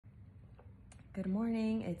Good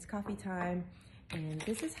morning, it's coffee time, and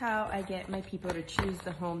this is how I get my people to choose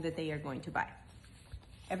the home that they are going to buy.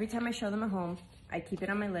 Every time I show them a home, I keep it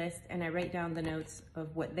on my list and I write down the notes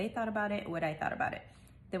of what they thought about it, what I thought about it.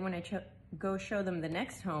 Then when I go show them the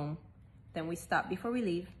next home, then we stop before we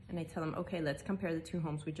leave and I tell them, okay, let's compare the two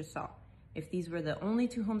homes we just saw. If these were the only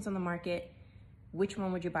two homes on the market, which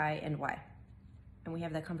one would you buy and why? And we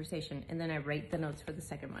have that conversation, and then I write the notes for the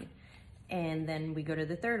second one. And then we go to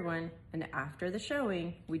the third one, and after the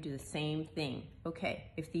showing, we do the same thing. Okay,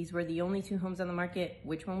 if these were the only two homes on the market,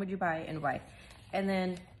 which one would you buy and why? And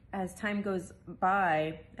then as time goes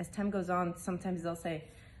on, sometimes they'll say,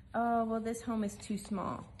 oh, well, this home is too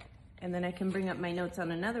small. And then I can bring up my notes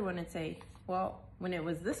on another one and say, well, when it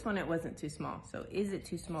was this one, it wasn't too small. So is it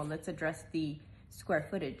too small? Let's address the square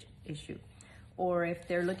footage issue. Or if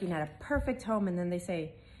they're looking at a perfect home and then they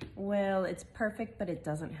say, well, it's perfect, but it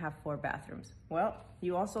doesn't have 4 bathrooms. Well,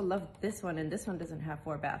 you also love this one and this one doesn't have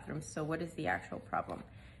 4 bathrooms. So what is the actual problem?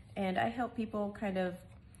 And I help people kind of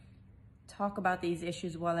talk about these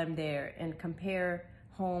issues while I'm there and compare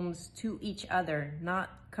homes to each other, not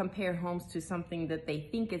compare homes to something that they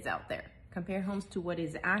think is out there. Compare homes to what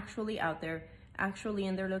is actually out there, actually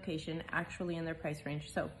in their location, actually in their price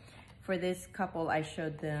range. So for this couple, I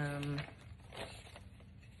showed them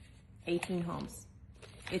 18 homes.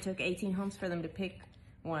 It took 18 homes for them to pick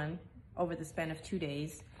one over the span of 2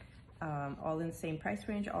 days, all in the same price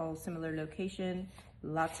range, all similar location,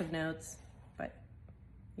 lots of notes, but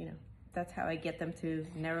you know, that's how I get them to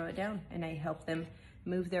narrow it down, and I help them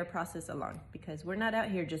move their process along, because we're not out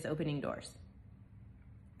here just opening doors.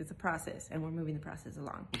 It's a process and we're moving the process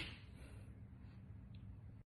along.